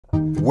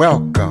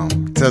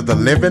Welcome to the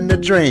Living the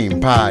Dream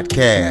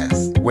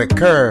podcast with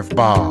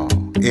Curveball.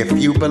 If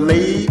you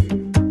believe,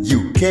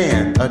 you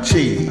can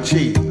achieve.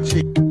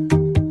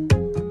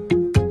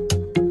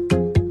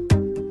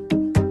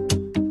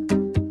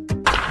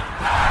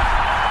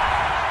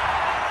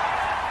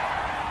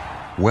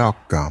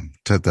 Welcome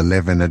to the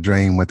Living the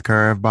Dream with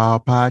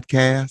Curveball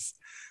podcast,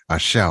 a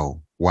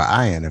show where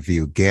I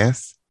interview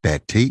guests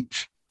that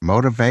teach,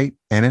 motivate,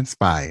 and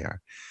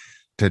inspire.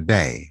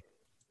 Today,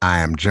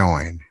 I am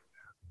joined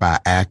by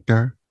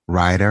actor,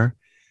 writer,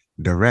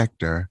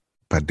 director,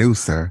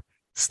 producer,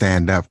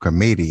 stand-up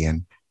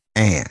comedian,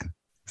 and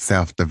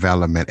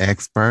self-development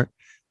expert,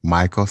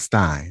 Michael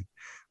Stein.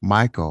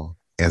 Michael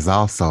is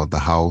also the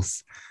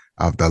host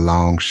of the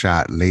Long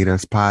Shot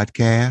Leaders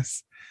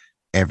podcast.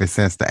 Ever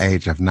since the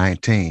age of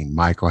 19,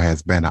 Michael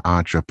has been an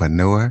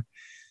entrepreneur.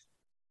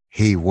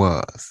 He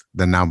was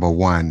the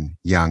 #1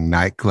 young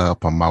nightclub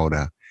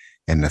promoter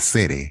in the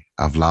city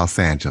of Los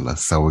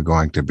Angeles. So we're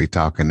going to be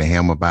talking to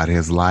him about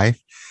his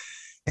life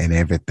and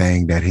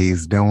everything that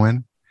he's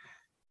doing.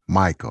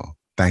 Michael,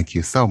 thank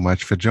you so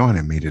much for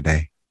joining me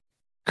today.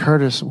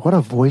 Curtis, what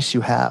a voice you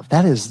have.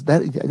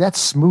 That's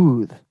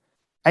smooth.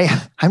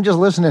 I'm just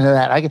listening to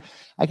that.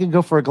 I could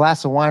go for a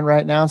glass of wine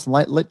right now and some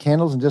lit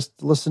candles and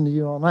just listen to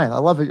you all night. I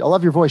love it. I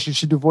love your voice. You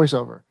should do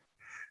voiceover.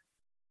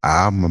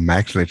 I'm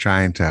actually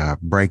trying to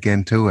break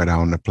into it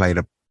on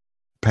the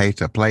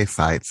pay-to-play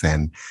sites,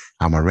 and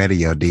I'm a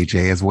radio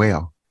DJ as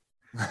well.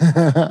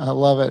 I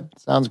love it.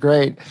 Sounds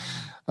great.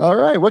 All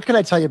right. What can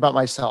I tell you about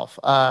myself?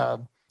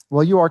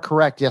 Well, you are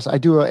correct. Yes, I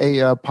do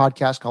a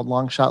podcast called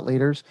Long Shot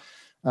Leaders.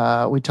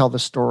 We tell the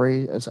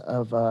story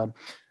of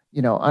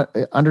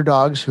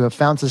underdogs who have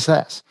found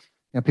success.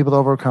 People that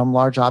overcome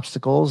large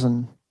obstacles.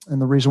 And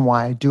the reason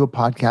why I do a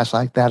podcast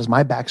like that is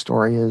my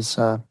backstory is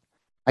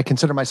I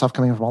consider myself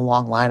coming from a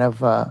long line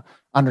of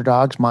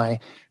underdogs. My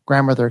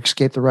grandmother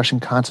escaped the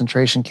Russian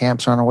concentration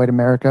camps on her way to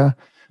America.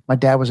 My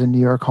dad was a New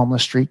York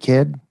homeless street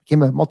kid,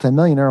 became a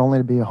multimillionaire only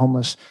to be a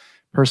homeless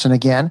person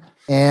again.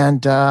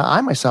 And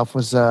I myself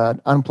was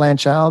an unplanned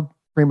child,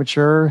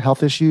 premature,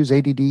 health issues,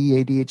 ADD,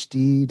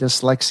 ADHD,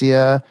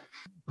 dyslexia,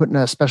 put in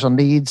a special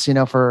needs,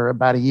 for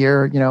about a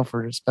year,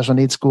 for special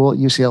needs school at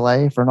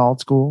UCLA for an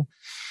alt school.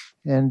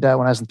 And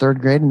when I was in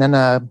third grade, and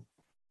then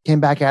came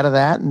back out of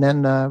that, and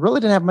then really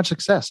didn't have much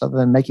success other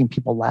than making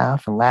people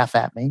laugh and laugh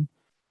at me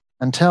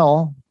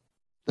until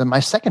my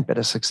second bit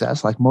of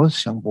success, like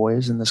most young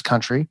boys in this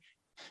country,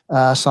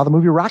 saw the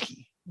movie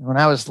Rocky when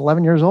I was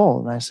 11 years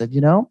old. And I said,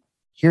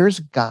 here's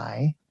a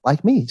guy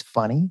like me. He's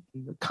funny.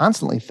 He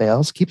constantly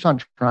fails, keeps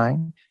on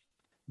trying.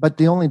 But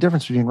the only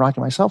difference between Rocky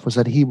and myself was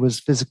that he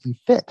was physically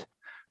fit.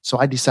 So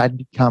I decided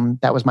to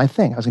that was my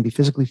thing. I was going to be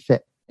physically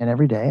fit and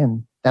every day.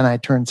 And then I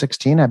turned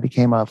 16. I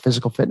became a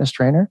physical fitness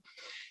trainer.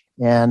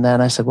 And then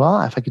I said, well,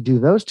 if I could do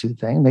those two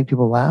things, make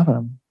people laugh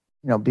and,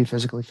 be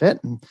physically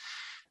fit. And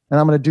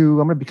I'm going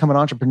to become an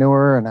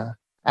entrepreneur and an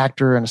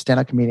actor and a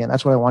stand-up comedian.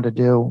 That's what I wanted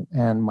to do.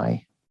 And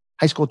my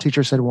high school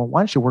teacher said, well,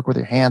 why don't you work with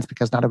your hands?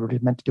 Because not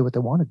everybody's meant to do what they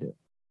want to do.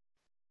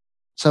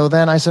 So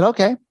then I said,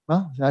 okay,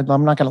 well,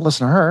 I'm not going to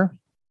listen to her.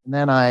 And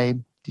then I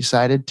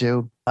decided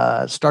to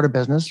start a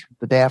business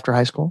the day after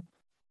high school,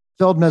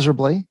 failed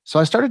miserably. So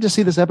I started to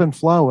see this ebb and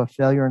flow of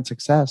failure and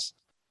success,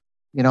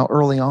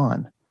 early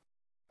on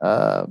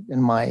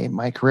in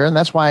my career. And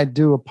that's why I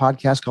do a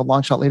podcast called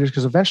Long Shot Leaders,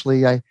 because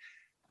eventually I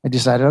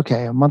decided,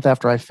 okay, a month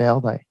after I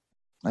failed, I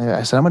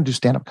said, I'm going to do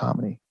stand-up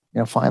comedy.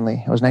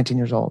 Finally, I was 19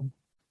 years old.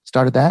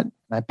 Started that, and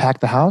I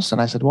packed the house,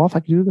 and I said, well, if I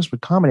could do this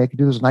with comedy, I could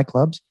do this with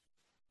nightclubs.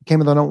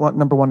 Became the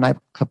 #1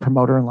 nightclub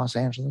promoter in Los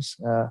Angeles,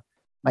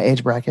 my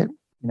age bracket,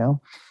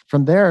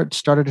 From there, it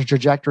started a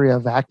trajectory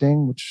of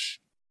acting, which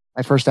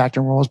my first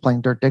acting role was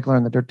playing Dirk Diggler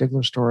in the Dirk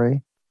Diggler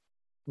Story,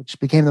 which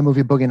became the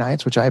movie Boogie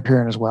Nights, which I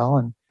appear in as well,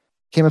 and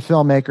became a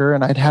filmmaker.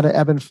 And I'd had an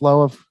ebb and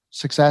flow of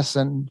success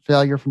and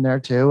failure from there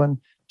too. And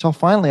until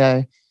finally,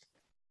 I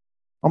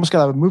almost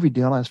got a movie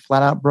deal. I was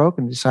flat out broke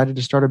and decided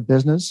to start a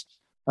business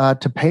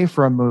to pay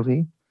for a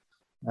movie.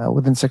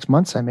 Within 6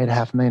 months, I made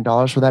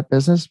 $500,000 for that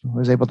business. I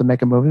was able to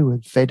make a movie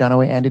with Faye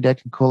Dunaway, Andy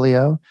Dick, and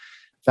Coolio.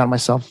 Found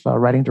myself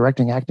writing,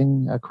 directing,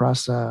 acting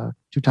across a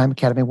 2-time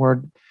Academy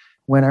Award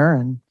winner.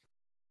 And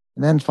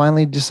then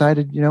finally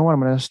decided, I'm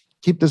going to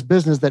keep this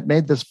business that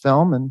made this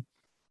film.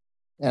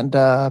 And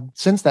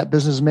since that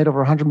business has made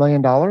over $100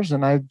 million,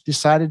 and I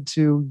decided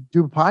to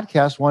do a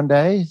podcast one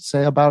day,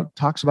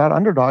 talks about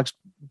underdogs,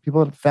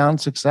 people that have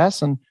found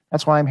success. And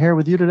that's why I'm here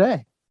with you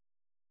today.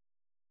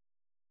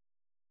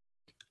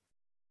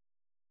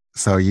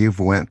 So you've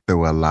went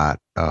through a lot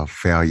of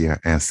failure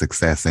and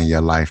success in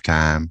your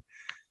lifetime.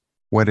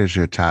 What is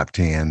your top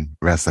 10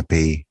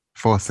 recipe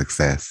for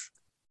success?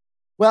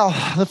 Well,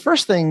 the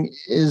first thing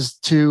is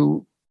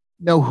to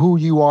know who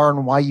you are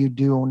and why you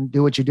do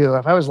what you do.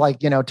 If I was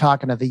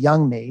talking to the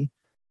young me,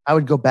 I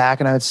would go back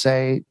and I would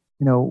say,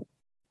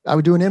 I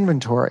would do an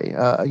inventory.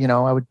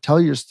 I would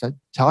tell you to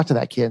talk to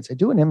that kid and say,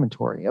 do an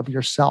inventory of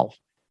yourself.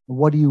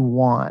 What do you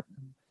want?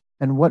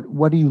 And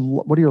what are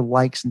your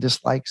likes and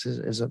dislikes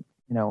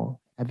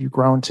have you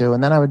grown to?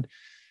 And then I would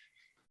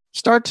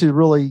start to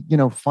really,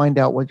 find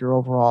out what your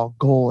overall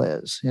goal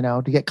is,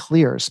 to get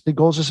clear. The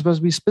goals are supposed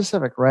to be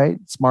specific, right?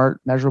 Smart,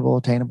 measurable,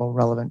 attainable,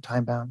 relevant,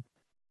 time bound.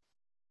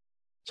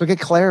 So get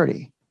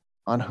clarity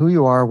on who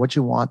you are, what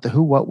you want, the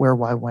who, what, where,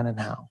 why, when, and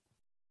how.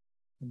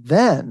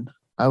 Then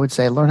I would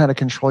say learn how to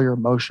control your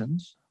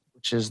emotions,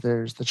 which is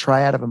there's the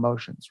triad of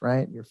emotions,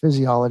 right? Your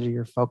physiology,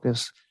 your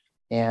focus,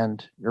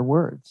 and your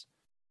words.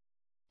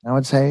 I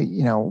would say,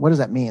 what does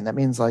that mean? That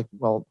means like,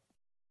 well,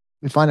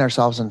 we find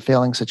ourselves in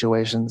failing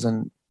situations,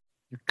 and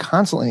you're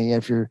constantly,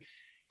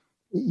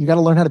 you got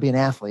to learn how to be an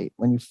athlete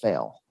when you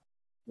fail,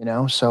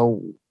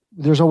 so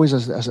there's always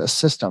a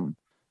system.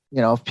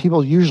 If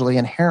people usually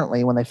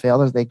inherently, when they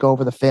fail, they go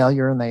over the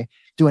failure and they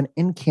do an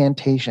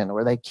incantation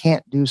where they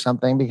can't do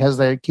something because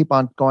they keep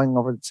on going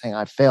over saying,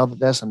 I failed at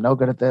this, I'm no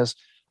good at this.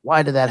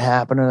 Why did that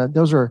happen? And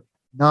those are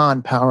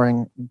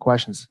non-empowering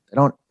questions. They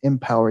don't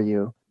empower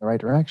you in the right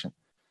direction.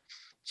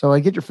 So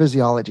I get your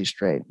physiology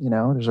straight.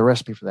 There's a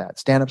recipe for that.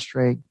 Stand up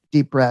straight,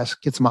 deep breaths,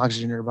 get some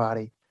oxygen in your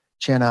body,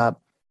 chin up,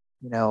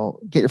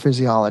 get your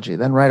physiology.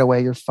 Then right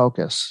away, your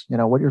focus,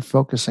 what you're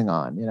focusing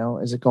on,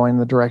 is it going in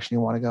the direction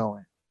you want to go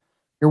in?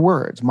 Your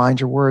words, mind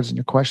your words and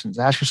your questions.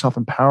 Ask yourself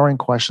empowering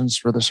questions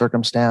for the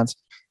circumstance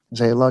and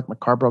say, look, my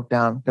car broke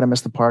down. I'm going to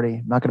miss the party.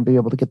 I'm not going to be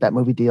able to get that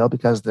movie deal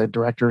because the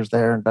director is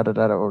there and or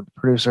the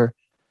producer.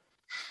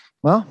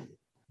 Well,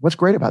 what's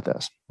great about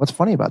this? What's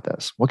funny about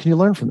this? What can you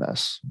learn from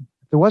this?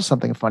 If there was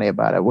something funny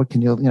about it, what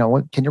can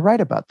you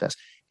write about this?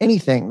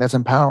 Anything that's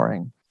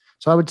empowering.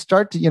 So I would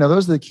start to,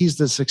 those are the keys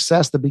to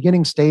success, the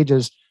beginning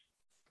stages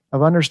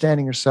of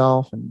understanding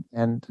yourself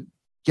and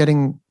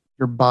getting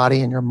your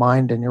body and your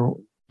mind and your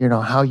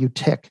how you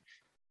tick.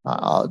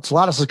 It's a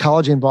lot of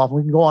psychology involved.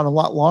 We can go on a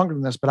lot longer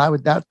than this,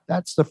 but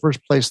that's the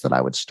first place that I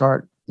would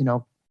start,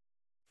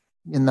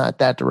 in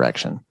that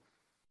direction.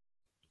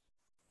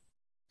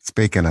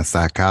 Speaking of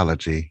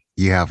psychology,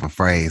 you have a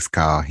phrase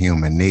called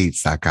human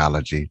needs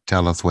psychology.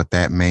 Tell us what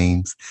that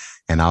means,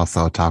 and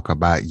also talk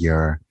about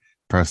your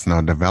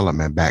personal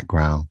development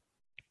background.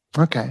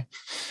 Okay.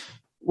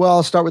 Well,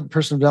 I'll start with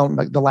personal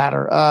development, the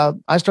latter.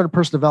 I started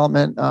personal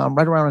development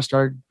right around when I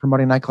started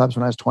promoting nightclubs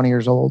when I was 20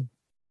 years old.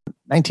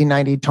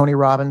 1990, Tony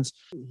Robbins,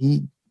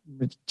 he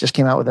just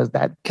came out with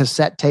that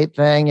cassette tape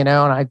thing, and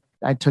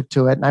I took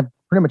to it, and I've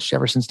pretty much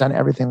ever since done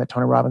everything that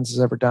Tony Robbins has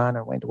ever done,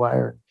 or Wayne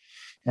Dwyer,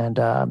 and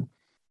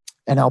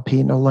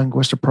NLP, neuro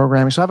linguistic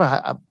programming. So I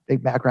have a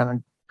big background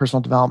in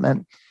personal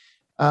development.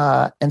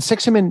 And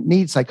 6 human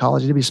needs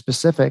psychology, to be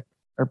specific,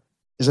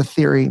 is a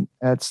theory.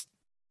 It's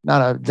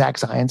not a exact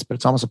science, but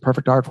it's almost a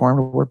perfect art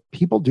form where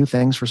people do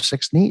things for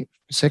 6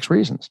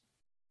 reasons.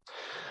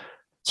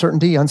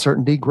 Certainty,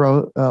 uncertainty,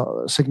 growth,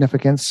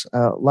 significance,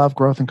 love,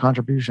 growth, and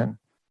contribution.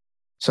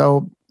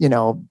 So,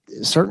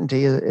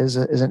 certainty is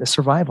a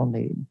survival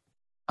need.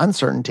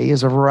 Uncertainty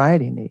is a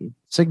variety need.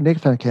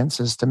 Significance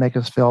is to make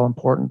us feel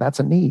important. That's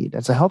a need.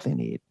 That's a healthy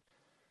need.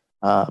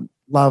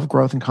 Love,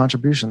 growth, and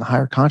contribution, the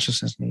higher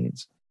consciousness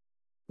needs.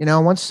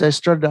 Once I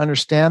started to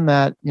understand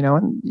that,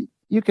 and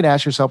you could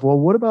ask yourself, well,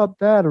 what about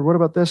that? Or what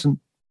about this? And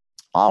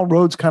all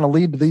roads kind of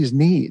lead to these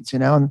needs,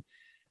 and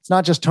it's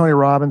not just Tony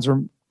Robbins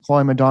or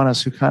Chloe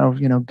Madonnas who kind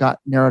of, got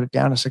narrowed it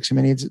down to 6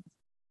 human needs.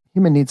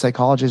 Human needs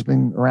psychology has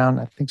been around,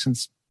 I think,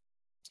 since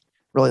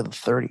really the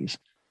 30s.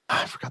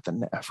 I forgot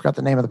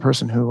the name of the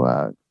person who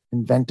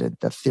invented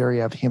the theory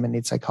of human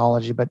needs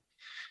psychology, but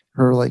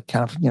who really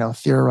kind of,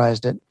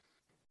 theorized it.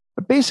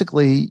 But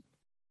basically,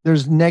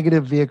 there's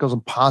negative vehicles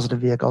and positive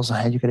vehicles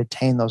on how you could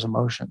attain those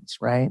emotions,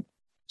 right?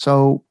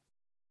 So,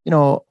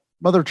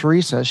 Mother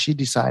Teresa, she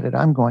decided,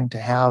 I'm going to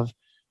have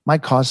my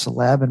cause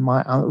celeb, and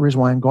the reason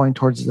why I'm going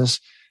towards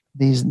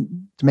these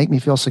to make me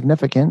feel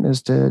significant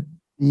is to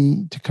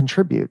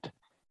contribute,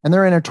 and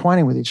they're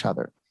intertwining with each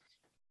other.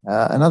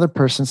 Another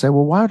person say,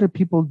 well, why do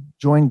people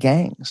join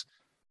gangs?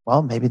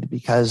 Well, maybe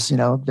because they're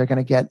going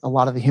to get a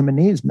lot of the human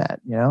needs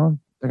met. They're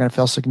going to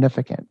feel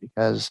significant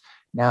because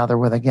now they're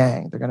with a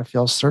gang. They're going to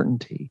feel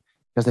certainty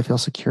because they feel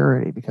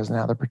security because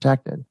now they're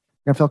protected.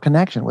 They're going to feel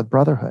connection with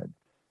brotherhood.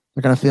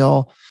 They're going to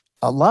feel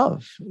a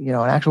love, an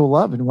actual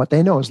love, and what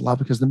they know is love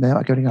because they're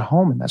not getting a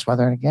home, and that's why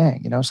they're in a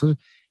gang. So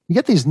you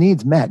get these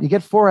needs met. You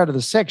get 4 out of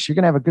the 6, you're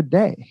going to have a good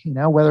day.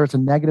 Whether it's a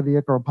negative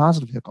vehicle or a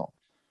positive vehicle.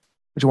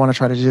 What you want to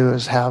try to do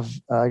is have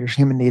your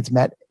human needs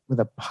met with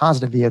a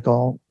positive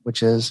vehicle,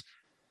 which is,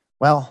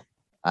 well,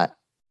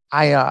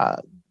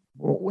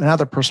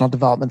 another personal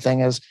development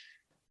thing is,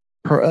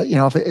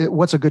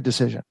 what's a good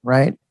decision,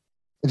 right?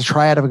 The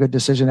triad of a good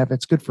decision. If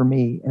it's good for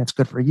me and it's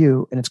good for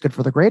you and it's good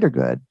for the greater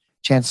good,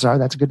 chances are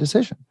that's a good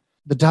decision.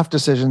 The tough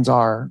decisions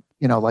are,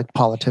 like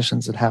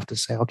politicians that have to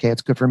say, okay,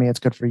 it's good for me, it's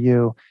good for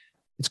you.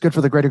 It's good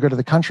for the greater good of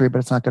the country, but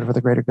it's not good for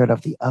the greater good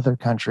of the other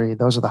country.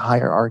 Those are the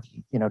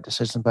hierarchy,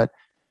 decisions. But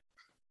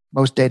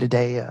most day to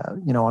day,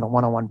 on a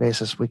one-on-one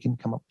basis, we can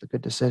come up with a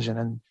good decision.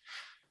 And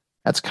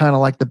that's kind of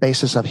like the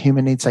basis of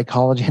human needs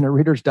psychology in a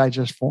Reader's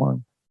Digest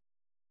form.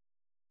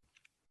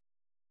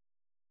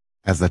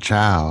 As a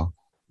child,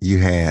 you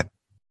had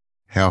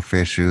health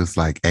issues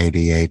like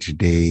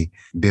ADHD,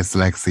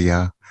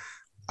 dyslexia,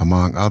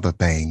 among other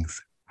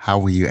things. how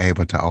were you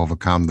able to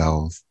overcome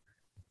those?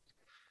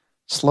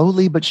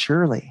 Slowly but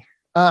surely.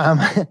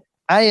 I,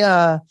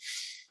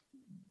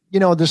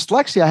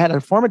 dyslexia, I had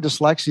a form of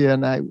dyslexia,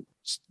 and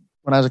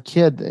when I was a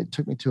kid, they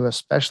took me to a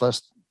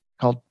specialist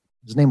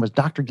his name was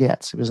Dr.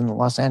 Getz. He was in the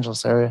Los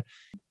Angeles area.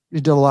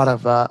 He did a lot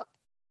of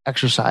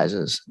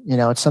exercises.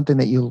 It's something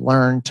that you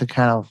learn to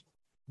kind of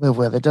live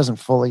with. It doesn't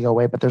fully go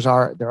away, but there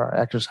are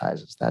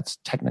exercises. That's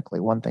technically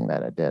one thing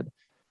that I did.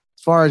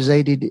 As far as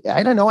ADD,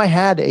 I don't know. I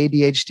had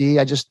ADHD.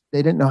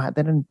 They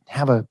didn't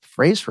have a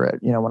phrase for it.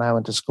 When I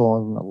went to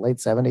school in the late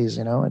 70s,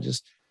 it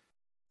just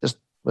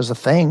was a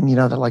thing.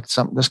 That like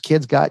this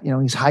kid's got,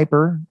 he's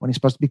hyper when he's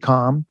supposed to be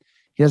calm.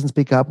 He doesn't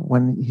speak up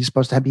when he's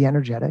supposed to be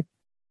energetic.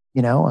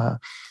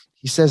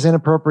 He says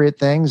inappropriate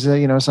things.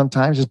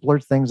 Sometimes just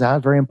blurts things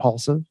out. Very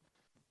impulsive.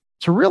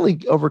 To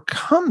really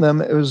overcome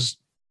them, it was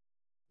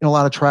a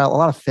lot of trial, a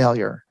lot of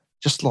failure,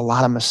 just a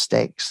lot of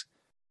mistakes,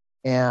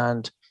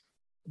 and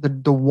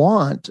the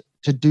want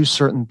to do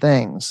certain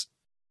things,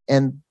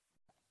 and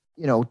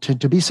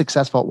to be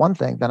successful at one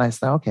thing. Then I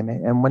said, okay,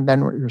 man. And when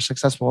then you're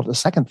successful at the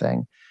second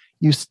thing,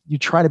 you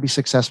try to be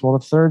successful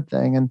at the third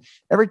thing. And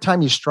every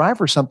time you strive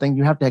for something,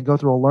 you have to go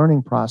through a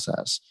learning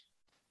process.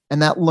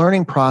 And that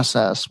learning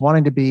process,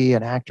 wanting to be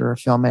an actor, a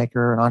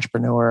filmmaker, an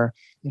entrepreneur,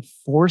 it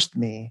forced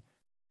me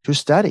to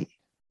study,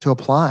 to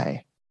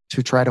apply,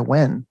 to try to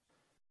win.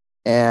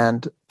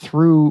 And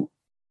through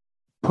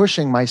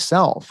pushing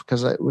myself,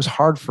 because it was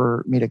hard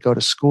for me to go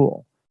to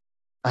school,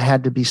 I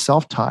had to be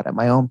self-taught at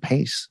my own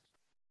pace.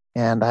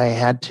 And I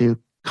had to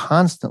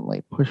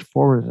constantly push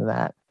forward to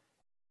that.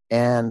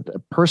 And a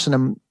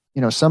person,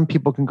 some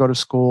people can go to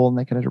school and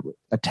they can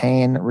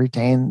retain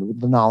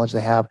the knowledge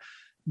they have.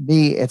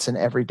 Me, it's an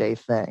everyday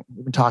thing.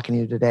 We've been talking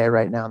to you today,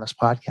 right now on this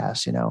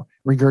podcast,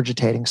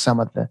 regurgitating some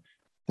of the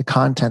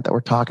content that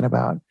we're talking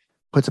about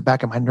puts it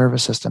back in my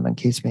nervous system and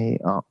keeps me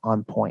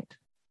on point.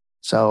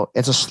 So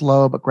it's a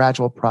slow but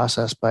gradual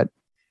process, but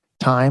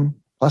time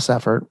plus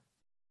effort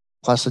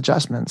plus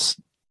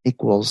adjustments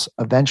equals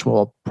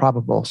eventual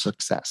probable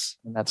success.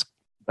 And that's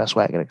the best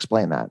way I can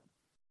explain that.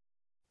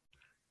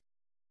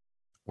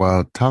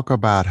 Well, talk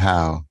about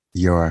how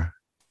your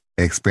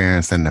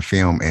experience in the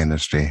film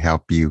industry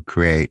helped you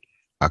create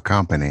a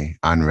company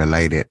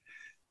unrelated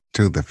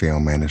to the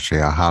film industry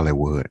or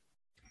Hollywood.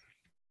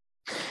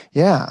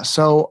 Yeah.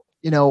 So,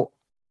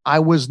 I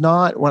was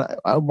not, when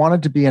I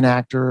wanted to be an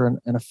actor and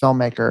a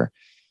filmmaker,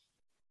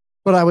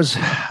 but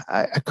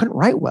I couldn't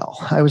write well.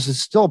 I was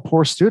still a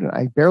poor student.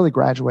 I barely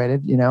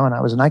graduated, and I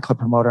was a nightclub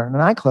promoter. And a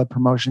nightclub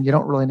promotion, you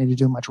don't really need to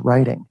do much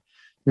writing.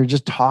 You're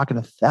just talking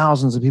to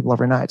thousands of people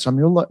every night. So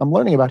I'm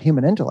learning about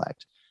human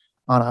intellect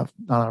on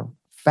a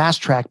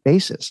fast track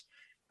basis,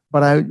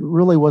 but I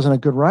really wasn't a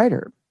good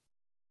writer.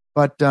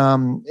 But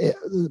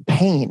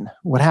pain,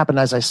 what happened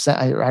as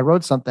I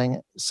wrote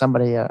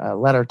a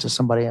letter to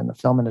somebody in the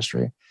film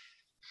industry,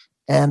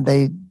 and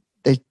they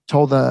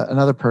told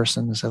another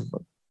person, they said,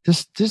 look,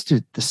 this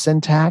dude, the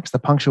syntax, the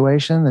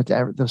punctuation,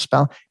 the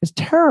spell, it's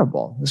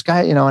terrible. This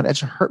guy, and it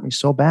just hurt me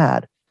so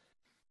bad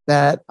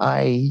that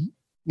and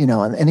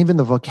even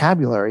the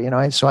vocabulary,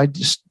 so I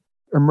just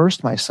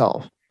immersed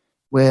myself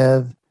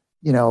with,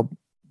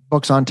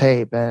 books on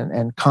tape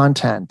and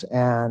content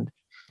and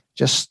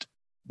just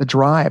the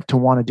drive to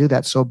want to do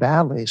that so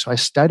badly. So I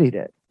studied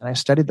it, and I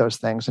studied those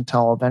things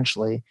until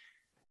eventually,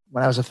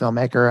 when I was a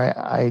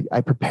filmmaker,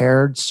 I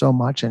prepared so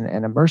much and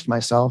immersed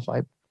myself.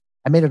 I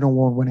made an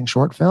award-winning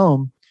short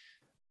film.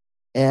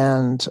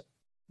 And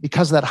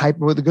because of that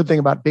hyper, the good thing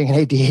about being an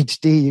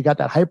ADHD, you got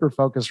that hyper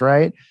focus,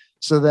 right?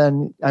 So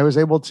then I was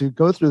able to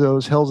go through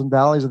those hills and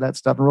valleys of that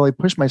stuff and really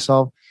push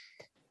myself.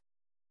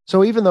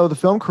 So even though the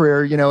film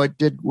career, it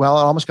did well,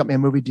 it almost got me a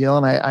movie deal,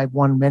 and I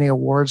won many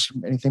awards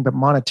from anything, but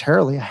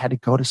monetarily I had to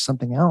go to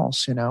something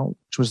else,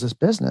 which was this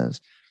business.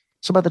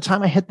 So by the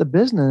time I hit the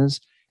business,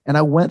 and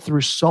I went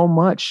through so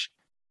much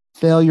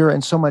failure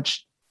and so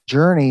much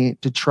journey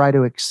to try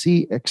to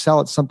excel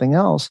at something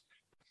else,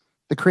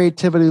 the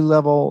creativity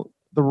level,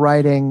 the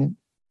writing,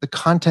 the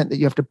content that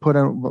you have to put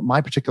in my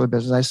particular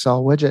business, I sell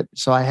a widget.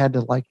 So I had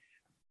to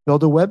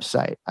build a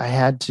website. I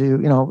had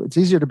to, it's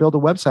easier to build a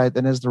website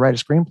than it is to write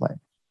a screenplay.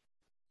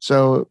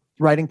 So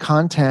writing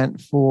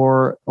content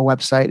for a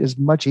website is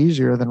much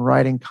easier than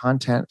writing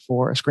content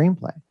for a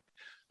screenplay.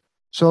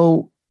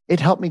 So it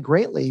helped me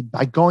greatly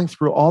by going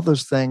through all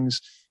those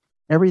things.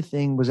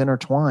 Everything was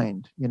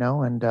intertwined,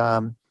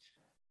 and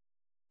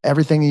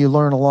everything you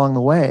learn along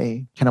the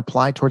way can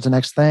apply towards the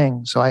next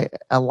thing. So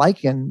I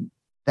liken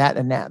that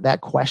and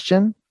that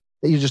question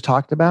that you just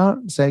talked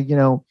about, say,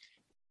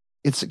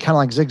 it's kind of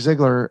like Zig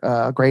Ziglar,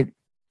 a great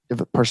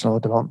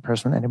personal development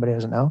person. Anybody who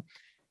doesn't know,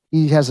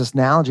 he has this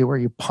analogy where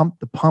you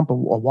pump a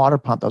water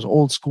pump, those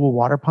old school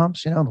water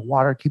pumps, the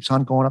water keeps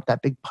on going up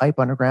that big pipe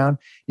underground.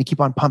 You keep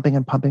on pumping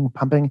and pumping and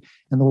pumping,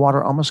 and the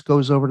water almost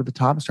goes over to the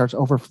top and starts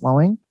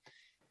overflowing.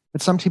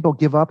 But some people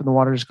give up and the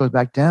water just goes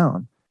back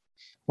down.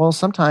 Well,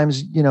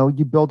 sometimes,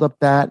 you build up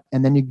that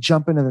and then you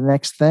jump into the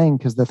next thing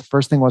because the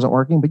first thing wasn't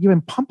working, but you've been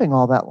pumping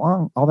all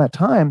that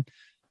time,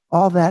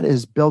 all that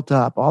is built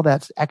up, all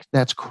that's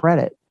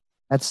credit.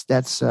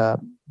 That's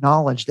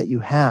knowledge that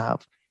you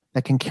have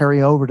that can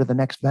carry over to the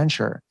next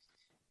venture.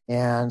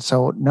 And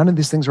so none of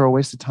these things are a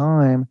waste of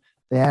time.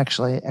 They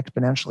actually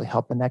exponentially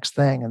help the next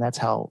thing. And that's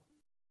how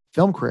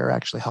film career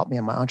actually helped me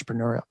in my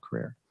entrepreneurial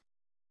career.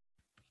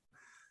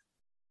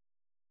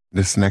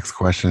 This next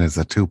question is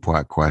a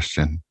two-part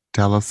question.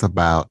 Tell us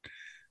about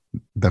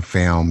the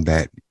film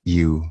that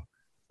you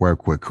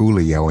worked with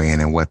Coolio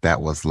in and what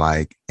that was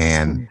like.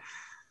 And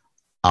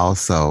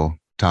also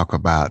talk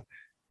about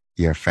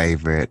your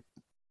favorite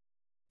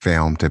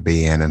film to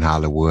be in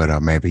Hollywood, or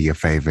maybe your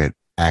favorite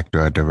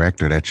actor or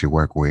director that you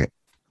work with.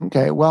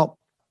 Okay. Well,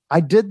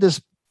 I did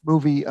this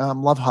movie,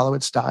 Love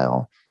Hollywood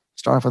Style.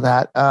 Start off with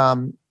that.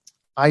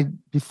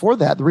 Before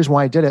that, the reason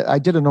why I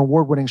did an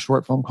award-winning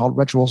short film called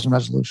Rituals and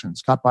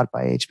Resolutions. Got bought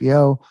by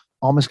HBO,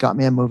 almost got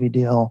me a movie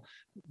deal,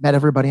 met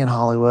everybody in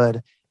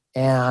Hollywood.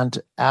 And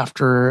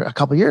after a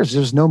couple of years, there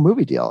was no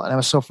movie deal. And I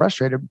was so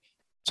frustrated.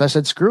 So I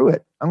said, screw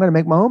it. I'm going to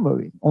make my own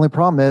movie. Only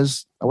problem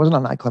is I wasn't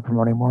on nightclub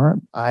promote anymore.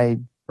 I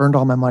burned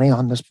all my money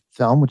on this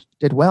film, which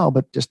did well,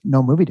 but just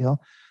no movie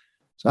deal.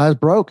 So I was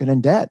broke and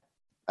in debt.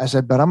 I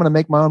said, but I'm going to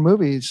make my own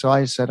movie. So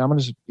I said, I'm going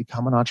to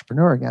become an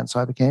entrepreneur again. So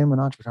I became an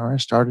entrepreneur. I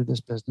started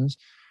this business,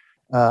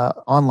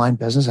 online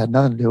business, had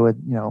nothing to do with,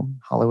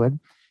 Hollywood.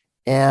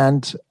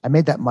 And I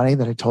made that money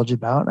that I told you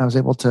about. And I was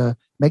able to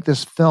make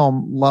this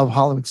film, Love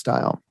Hollywood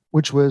Style,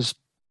 which was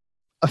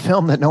a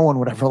film that no one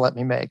would ever let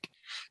me make.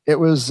 It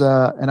was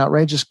an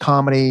outrageous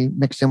comedy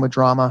mixed in with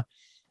drama.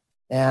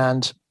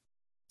 And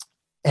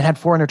it had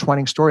four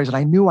intertwining stories. And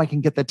I knew I can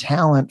get the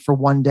talent for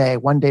one day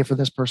for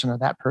this person or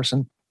that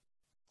person.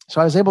 So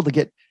I was able to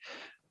get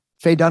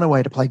Faye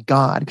Dunaway to play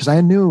God because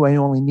I knew I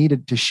only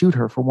needed to shoot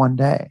her for one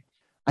day.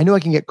 I knew I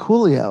can get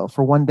Coolio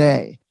for one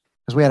day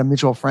because we had a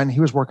mutual friend.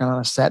 He was working on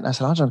a set. And I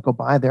said, I'll just go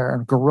by there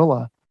and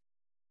guerrilla,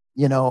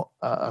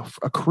 a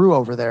crew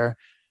over there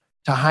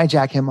to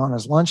hijack him on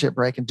his lunch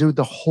break and do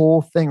the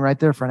whole thing right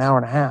there for an hour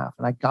and a half.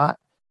 And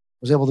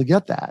was able to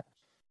get that.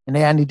 And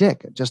Andy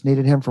Dick just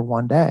needed him for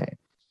one day.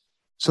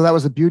 So that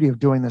was the beauty of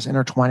doing this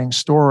intertwining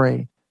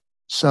story.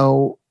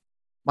 So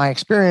my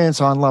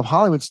experience on Love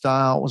Hollywood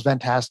Style was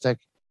fantastic.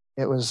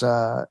 It was,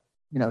 I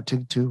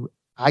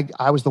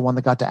was the one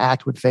that got to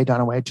act with Faye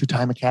Dunaway,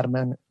 two-time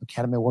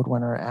Academy Award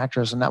winner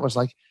actress. And that was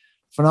like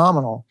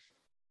phenomenal.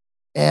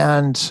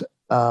 And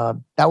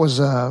that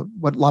was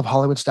what Love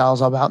Hollywood Style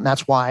is all about. And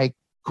that's why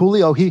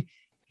Coolio,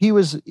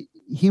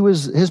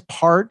 his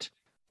part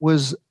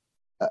was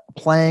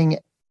playing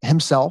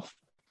himself.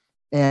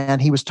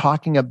 And he was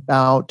talking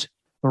about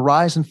the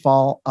rise and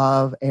fall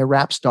of a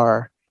rap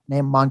star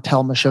named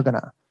Montel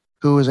Meshuggah,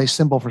 who is a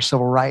symbol for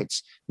civil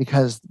rights,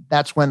 because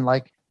that's when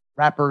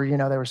rapper,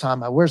 they were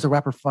talking about where's the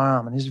rapper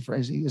from and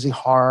is he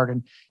hard?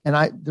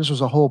 And this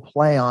was a whole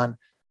play on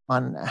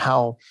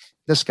how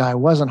this guy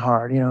wasn't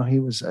hard. He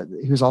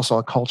was also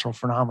a cultural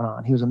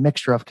phenomenon. He was a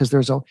mixture of, because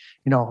there's at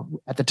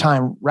the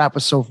time rap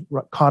was so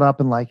caught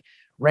up in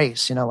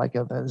race,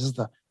 this is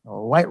the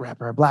white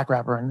rapper, a black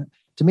rapper. And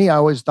to me, I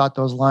always thought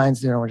those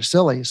lines, were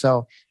silly.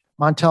 So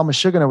Montel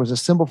Meshuggah was a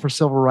symbol for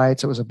civil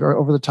rights. It was a very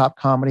over-the-top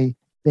comedy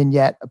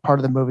vignette, a part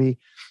of the movie,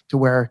 to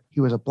where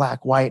he was a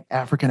black, white,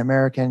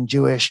 African-American,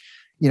 Jewish,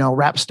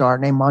 rap star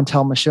named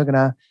Montel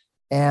Meshuggah.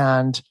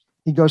 And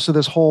he goes through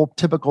this whole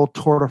typical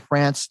Tour de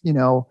France,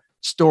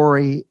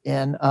 story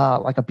in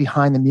like a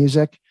behind the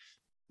music.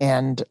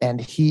 And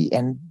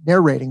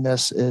narrating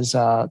this is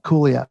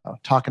Coolio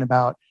talking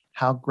about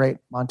how great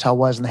Montel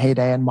was in the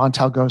heyday. And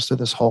Montel goes through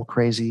this whole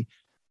crazy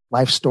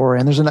life story.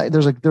 And there's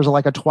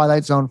a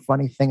Twilight Zone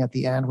funny thing at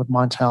the end with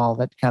Montel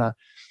that kind of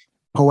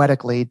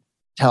poetically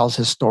tells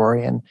his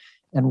story and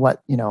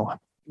what,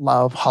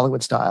 Love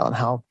Hollywood Style, and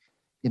how,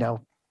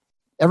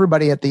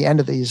 everybody at the end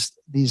of these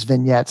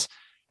vignettes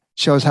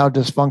shows how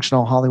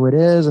dysfunctional Hollywood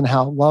is and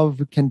how love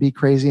can be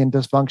crazy and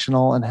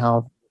dysfunctional, and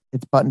how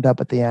it's buttoned up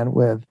at the end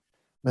with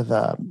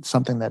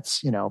something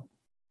that's, a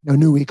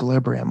new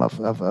equilibrium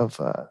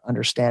of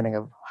understanding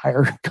of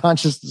higher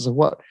consciousness of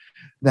what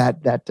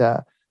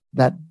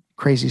that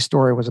crazy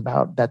story was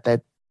about,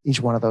 that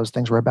each one of those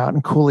things were about.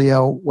 And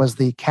Coolio was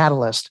the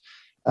catalyst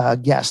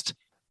guest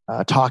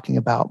talking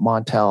about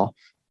Montel,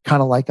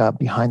 kind of like a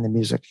behind the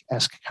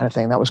music-esque kind of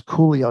thing. That was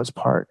Coolio's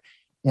part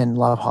in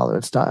Love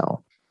Hollywood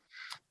Style.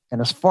 And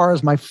as far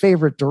as my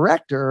favorite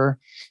director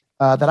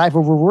that I've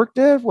ever worked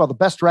with, well, the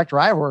best director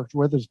I worked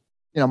with is,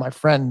 my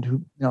friend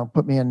who,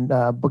 put me in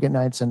Boogie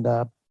Nights and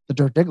the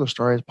Dirk Diggler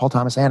story, is Paul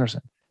Thomas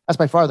Anderson. That's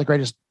by far the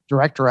greatest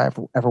director I've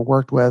ever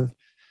worked with.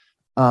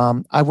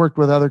 I've worked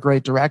with other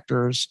great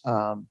directors,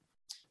 Bill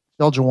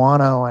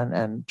Joanno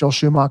and Joel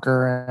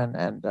Schumacher,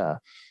 and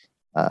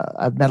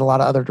I've met a lot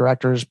of other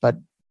directors, but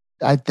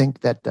I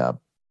think that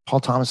Paul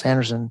Thomas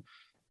Anderson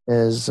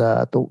is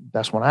the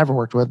best one I ever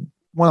worked with.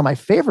 One of my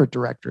favorite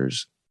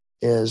directors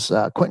is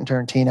Quentin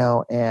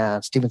Tarantino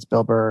and Steven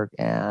Spielberg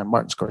and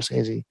Martin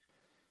Scorsese.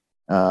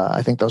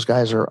 I think those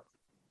guys are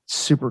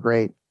super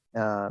great.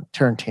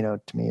 Tarantino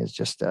to me is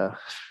just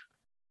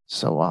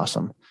so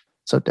awesome,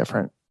 so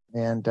different.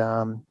 And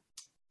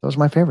those are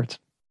my favorites.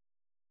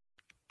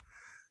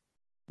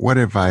 What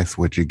advice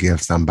would you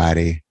give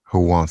somebody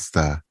who wants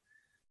to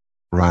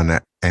run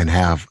and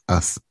have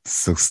a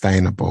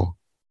successful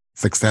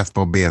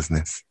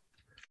business?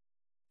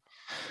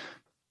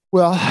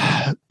 Well,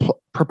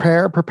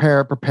 prepare.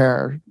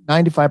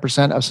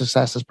 95% of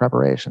success is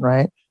preparation,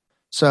 right?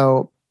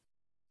 So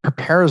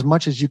prepare as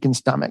much as you can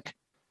stomach.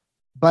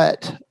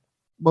 But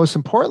most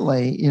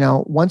importantly,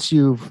 once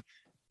you've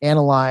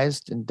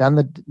analyzed and done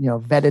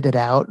vetted it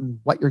out and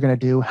what you're going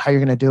to do, how you're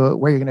going to do it,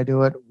 where you're going to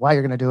do it, why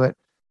you're going to do it,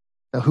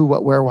 the who,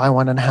 what, where, why,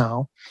 when, and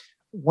how.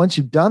 Once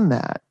you've done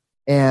that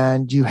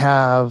and you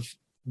have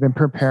been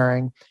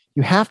preparing,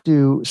 you have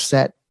to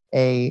set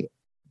a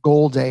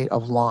goal date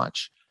of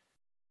launch.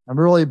 I'm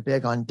really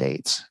big on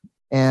dates,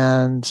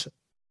 and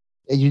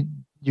you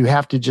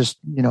have to just,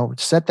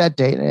 set that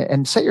date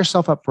and set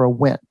yourself up for a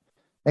win.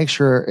 Make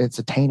sure it's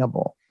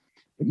attainable.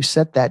 But you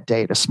set that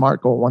date, a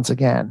SMART goal, once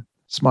again,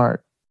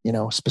 SMART,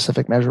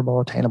 specific, measurable,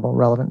 attainable,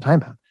 relevant,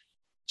 time bound.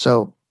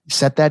 So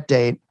set that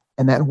date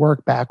and then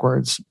work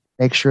backwards.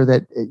 Make sure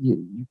that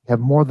you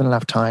have more than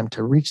enough time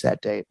to reach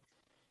that date,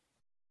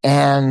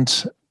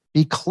 and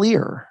be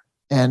clear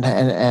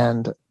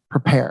and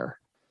prepare.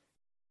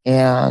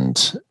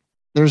 And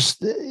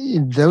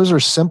those are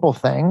simple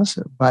things,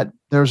 but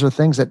those are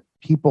things that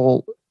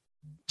people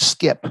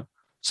skip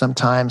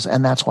sometimes,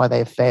 and that's why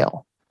they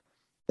fail.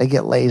 They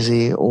get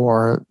lazy,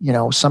 or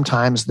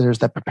sometimes there's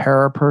that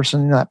preparer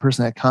person, that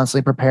person that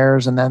constantly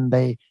prepares and then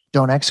they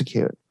don't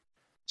execute.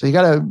 So you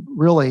got to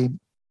really,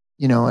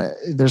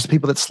 there's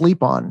people that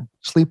sleep on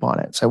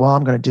it. Say, well,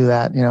 I'm going to do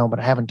that, but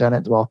I haven't done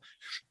it. Well,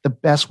 the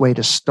best way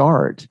to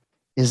start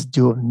is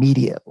do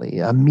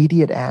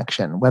immediate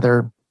action.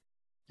 Whether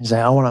you say,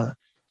 I want to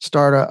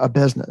start a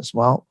business.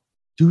 Well,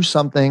 do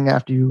something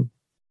after you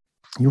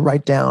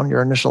write down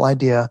your initial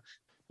idea.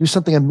 Do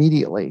something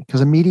immediately,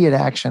 because immediate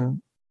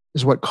action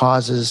is what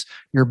causes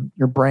your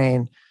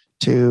brain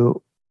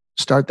to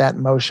start that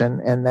motion.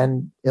 And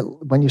then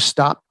when you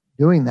stop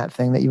doing that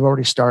thing that you've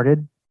already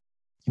started,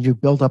 you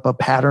build up a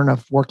pattern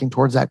of working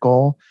towards that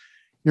goal.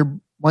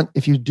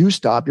 If you do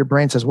stop, your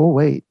brain says, well,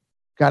 wait,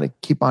 got to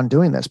keep on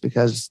doing this,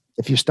 because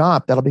if you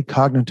stop, that'll be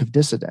cognitive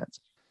dissonance.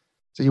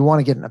 So you want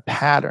to get in a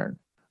pattern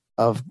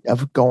of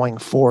going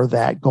for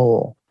that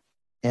goal.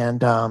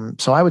 And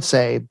so I would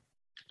say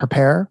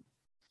prepare,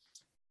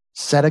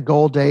 set a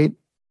goal date,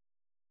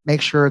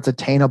 make sure it's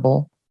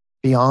attainable,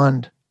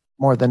 beyond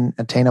more than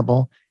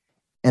attainable,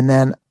 and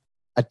then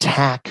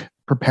attack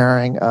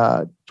preparing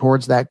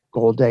towards that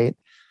goal date.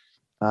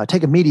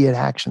 Take immediate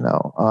action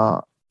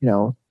though,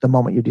 the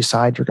moment you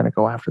decide you're going to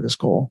go after this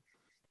goal.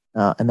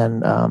 And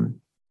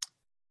then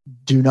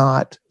do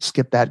not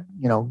skip that.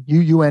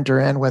 You enter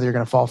in, whether you're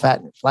going to fall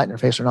flat in your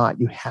face or not.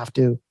 You have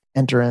to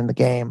enter in the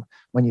game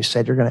when you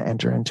said you're going to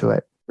enter into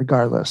it,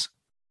 regardless.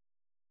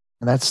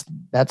 And that's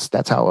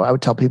how I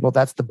would tell people.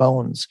 That's the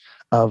bones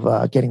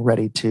of getting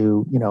ready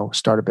to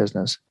start a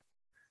business.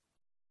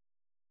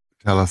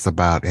 Tell us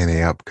about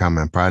any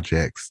upcoming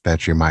projects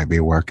that you might be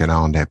working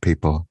on that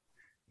people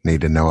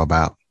need to know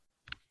about.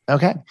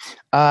 Okay.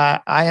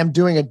 I am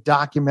doing a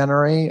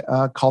documentary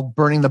called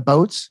Burning the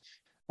Boats.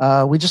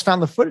 We just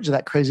found the footage of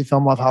that crazy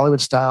film Love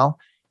Hollywood Style.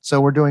 So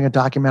we're doing a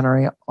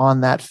documentary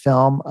on that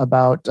film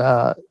about,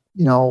 the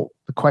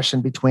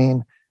question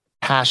between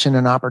passion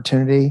and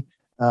opportunity.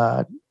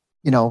 We're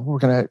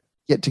going to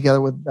get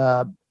together with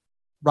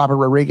Robert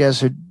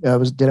Rodriguez, who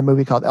did a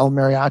movie called El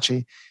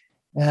Mariachi.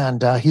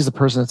 And he's the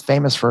person that's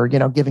famous for,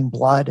 giving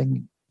blood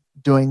and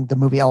doing the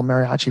movie El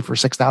Mariachi for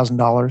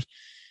 $6,000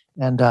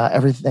 and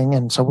everything.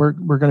 And so we're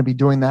going to be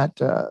doing that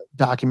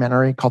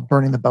documentary called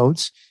Burning the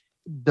Boats.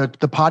 The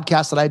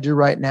podcast that I do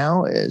right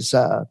now is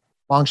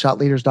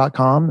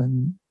longshotleaders.com.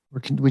 And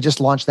we just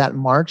launched that in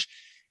March.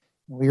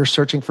 We are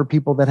searching for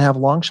people that have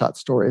long shot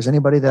stories.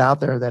 Anybody that out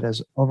there that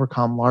has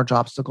overcome large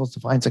obstacles to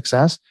find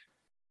success.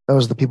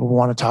 Those are the people we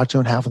want to talk to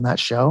and have on that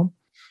show.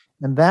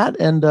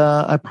 And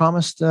I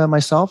promised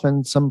myself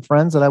and some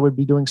friends that I would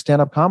be doing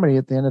stand-up comedy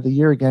at the end of the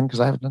year again, because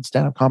I haven't done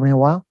stand-up comedy in a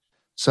while.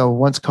 So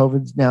once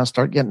COVID's now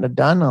start getting it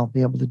done, I'll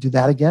be able to do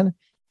that again.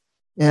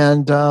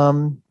 And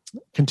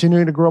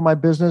continuing to grow my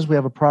business. We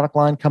have a product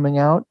line coming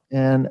out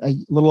in a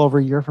little over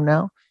a year from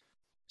now.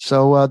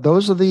 So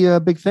those are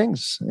the big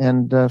things.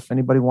 And if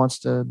anybody wants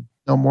to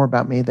know more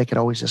about me, they could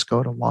always just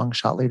go to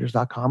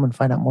longshotleaders.com and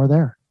find out more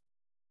there.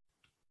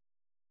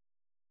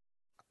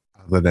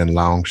 Other than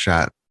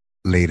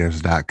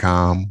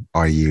longshotleaders.com,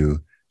 are you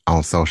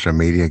on social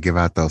media? Give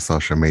out those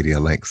social media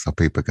links so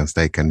people can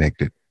stay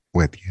connected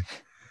with you.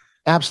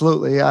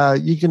 Absolutely.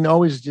 You can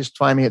always just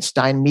find me at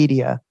Stein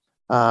Media,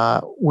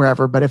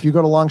 wherever. But if you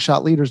go to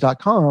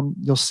longshotleaders.com,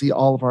 you'll see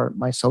all of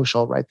my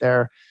social right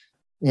there.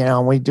 You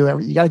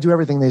got to do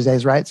everything these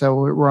days, right? So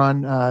we're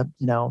on,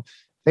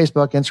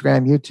 Facebook,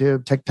 Instagram,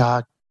 YouTube,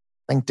 TikTok,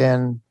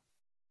 LinkedIn,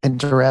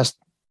 Pinterest,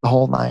 the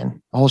whole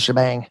nine, the whole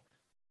shebang.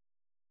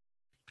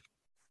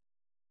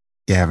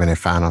 You have any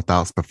final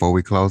thoughts before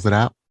we close it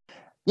out?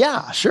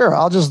 Yeah, sure.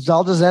 I'll just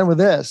end with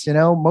this.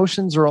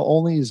 Emotions are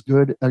only as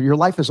good. Your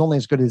life is only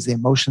as good as the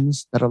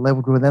emotions that are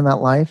lived within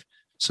that life.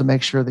 So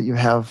make sure that you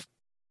have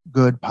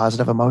good,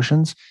 positive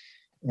emotions.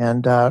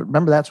 And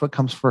remember, that's what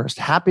comes first.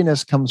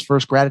 Happiness comes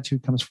first.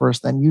 Gratitude comes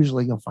first. Then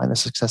usually you'll find the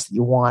success that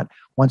you want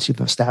once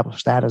you've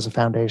established that as a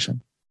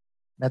foundation.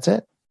 That's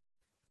it.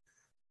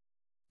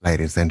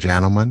 Ladies and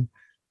gentlemen,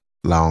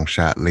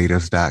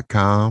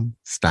 longshotleaders.com,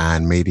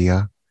 Stein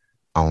Media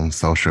on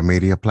social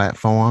media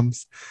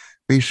platforms.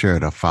 Be sure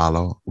to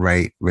follow,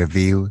 rate,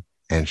 review,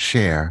 and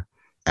share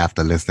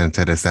after listening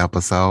to this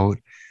episode.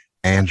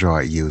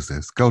 Android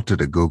users, go to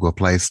the Google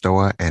Play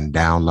Store and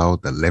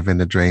download the Living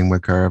the Dream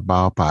with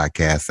Curveball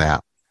podcast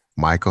app.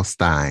 Michael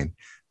Stein,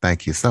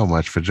 thank you so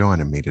much for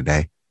joining me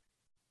today.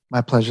 My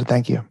pleasure.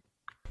 Thank you.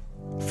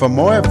 For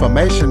more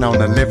information on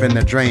the Living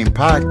the Dream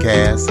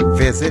podcast,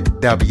 visit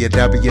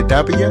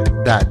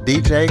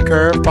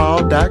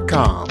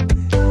www.djcurveball.com.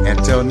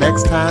 Until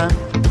next time,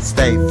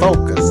 stay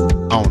focused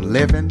on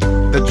living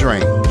the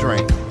dream.